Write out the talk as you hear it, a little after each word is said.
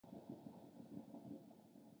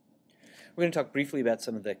We're going to talk briefly about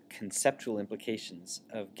some of the conceptual implications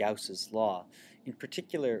of Gauss's law, in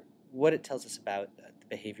particular what it tells us about the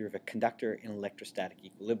behavior of a conductor in electrostatic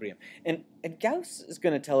equilibrium. And Gauss is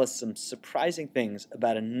going to tell us some surprising things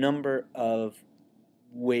about a number of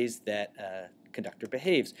ways that a conductor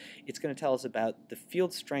behaves. It's going to tell us about the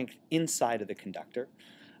field strength inside of the conductor,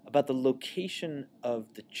 about the location of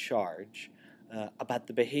the charge, about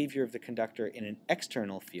the behavior of the conductor in an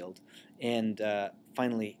external field, and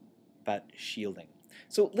finally about shielding.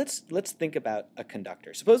 So let's think about a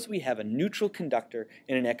conductor. Suppose we have a neutral conductor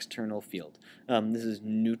in an external field. This is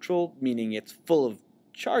neutral, meaning it's full of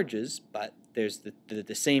charges, but there's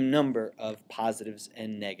the same number of positives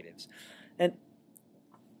and negatives. And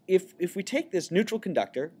if we take this neutral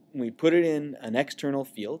conductor and we put it in an external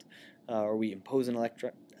field, or we impose an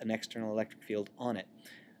external electric field on it,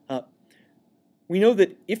 we know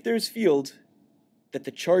that if there's field, that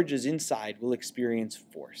the charges inside will experience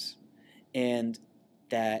force, and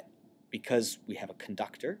that because we have a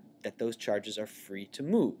conductor, that those charges are free to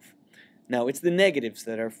move. Now, it's the negatives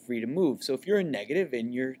that are free to move. So if you're a negative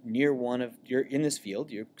and you're you're in this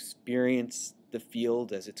field, you experience the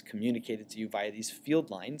field as it's communicated to you via these field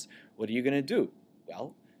lines, what are you going to do?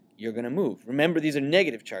 Well, you're going to move. Remember, these are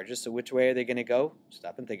negative charges, so which way are they going to go?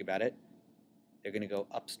 Stop and think about it. They're going to go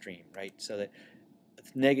upstream, right? So that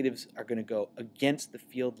negatives are going to go against the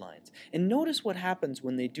field lines. And notice what happens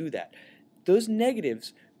when they do that. Those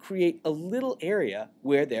negatives create a little area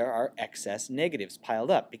where there are excess negatives piled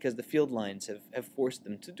up because the field lines have forced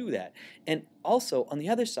them to do that. And also, on the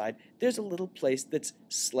other side, there's a little place that's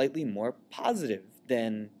slightly more positive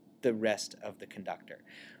than the rest of the conductor.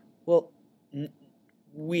 Well,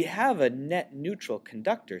 we have a net neutral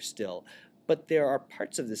conductor still, but there are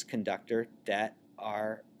parts of this conductor that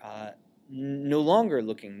are no longer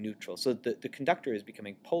looking neutral. So the conductor is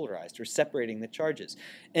becoming polarized or separating the charges.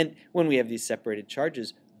 And when we have these separated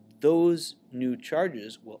charges, those new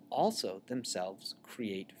charges will also themselves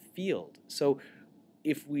create field. So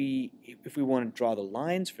if we want to draw the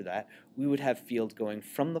lines for that, we would have field going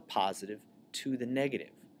from the positive to the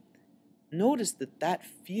negative. Notice that that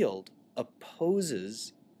field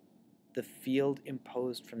opposes the field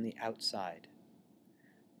imposed from the outside.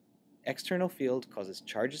 External field causes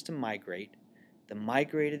charges to migrate. The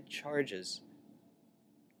migrated charges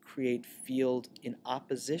create field in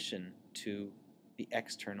opposition to the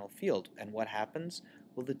external field. And what happens?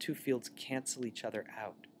 Well, the two fields cancel each other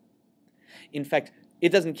out. In fact, it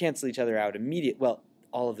doesn't cancel each other out immediately. Well,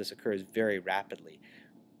 all of this occurs very rapidly.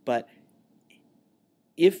 But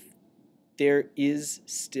if there is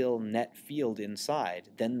still net field inside,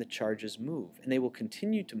 then the charges move, and they will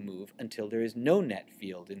continue to move until there is no net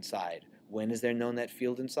field inside. When is there no net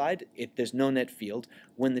field inside? There's no net field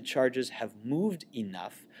when the charges have moved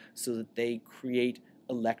enough so that they create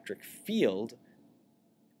electric field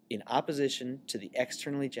in opposition to the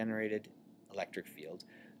externally generated electric field,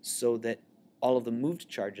 so that all of the moved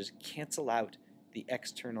charges cancel out the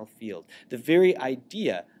external field. The very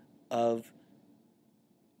idea of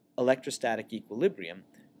electrostatic equilibrium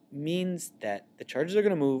means that the charges are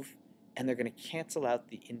going to move and they're going to cancel out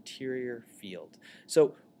the interior field.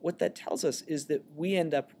 So what that tells us is that we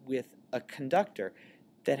end up with a conductor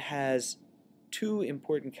that has two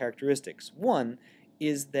important characteristics. One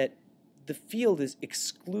is that the field is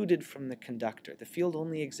excluded from the conductor. The field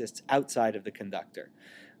only exists outside of the conductor.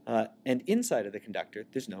 And inside of the conductor,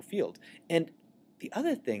 there's no field. And the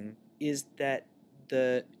other thing is that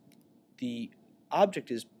the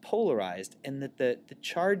object is polarized, and that the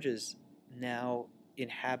charges now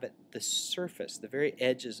inhabit the surface, the very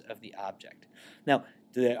edges of the object. Now,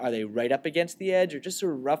 are they right up against the edge or just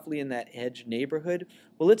sort of roughly in that edge neighborhood?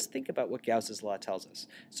 Well, let's think about what Gauss's law tells us.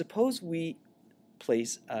 Suppose we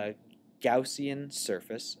place a Gaussian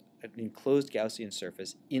surface, an enclosed Gaussian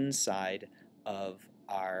surface, inside of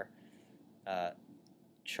our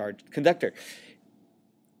charged conductor.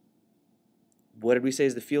 What did we say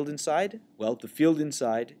is the field inside? Well, the field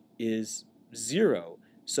inside is 0.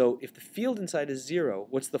 So if the field inside is 0,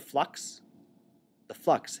 what's the flux? The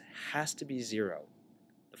flux has to be 0.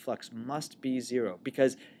 The flux must be 0,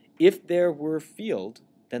 because if there were field,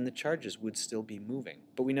 then the charges would still be moving.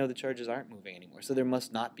 But we know the charges aren't moving anymore, so there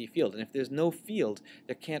must not be field. And if there's no field,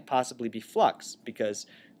 there can't possibly be flux, because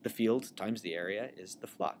the field times the area is the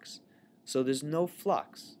flux. So there's no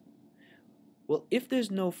flux. Well, if there's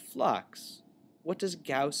no flux, what does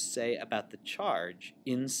Gauss say about the charge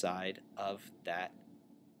inside of that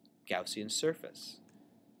Gaussian surface?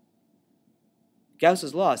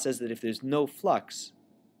 Gauss's law says that if there's no flux,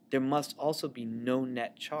 there must also be no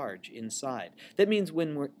net charge inside. That means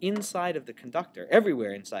when we're inside of the conductor,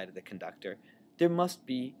 everywhere inside of the conductor, there must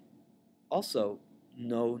be also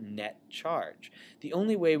no net charge. The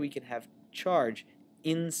only way we can have charge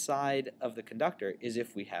inside of the conductor is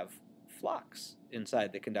if we have flux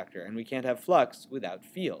inside the conductor, and we can't have flux without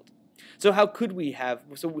field. So how could we have,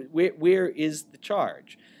 so where is the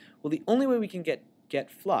charge? Well, the only way we can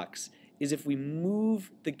get flux is if we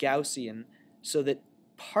move the Gaussian so that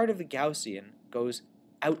part of the Gaussian goes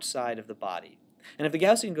outside of the body. And if the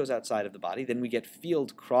Gaussian goes outside of the body, then we get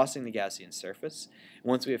field crossing the Gaussian surface.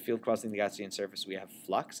 Once we have field crossing the Gaussian surface, we have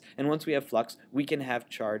flux. And once we have flux, we can have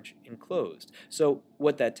charge enclosed. So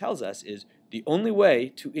what that tells us is the only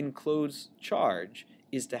way to enclose charge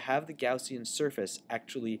is to have the Gaussian surface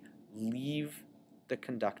actually leave the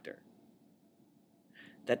conductor.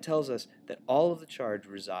 That tells us that all of the charge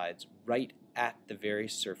resides right at the very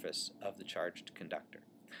surface of the charged conductor.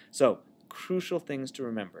 So, crucial things to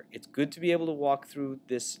remember. It's good to be able to walk through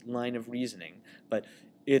this line of reasoning, but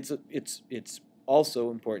it's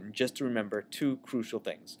also important just to remember two crucial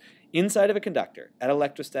things. Inside of a conductor, at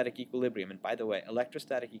electrostatic equilibrium, and by the way,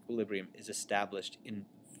 electrostatic equilibrium is established in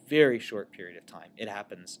very short period of time. It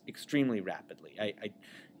happens extremely rapidly.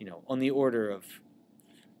 On the order of,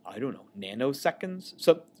 I don't know, nanoseconds.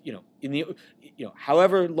 So,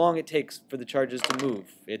 however long it takes for the charges to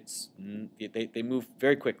move, they move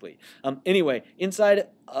very quickly. Anyway, inside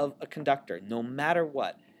of a conductor, no matter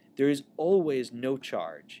what, there is always no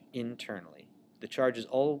charge internally. The charge is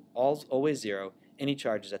always zero. Any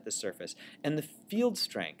charge is at the surface, and the field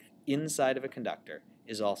strength inside of a conductor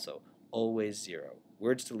is also always zero.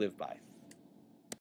 Words to live by.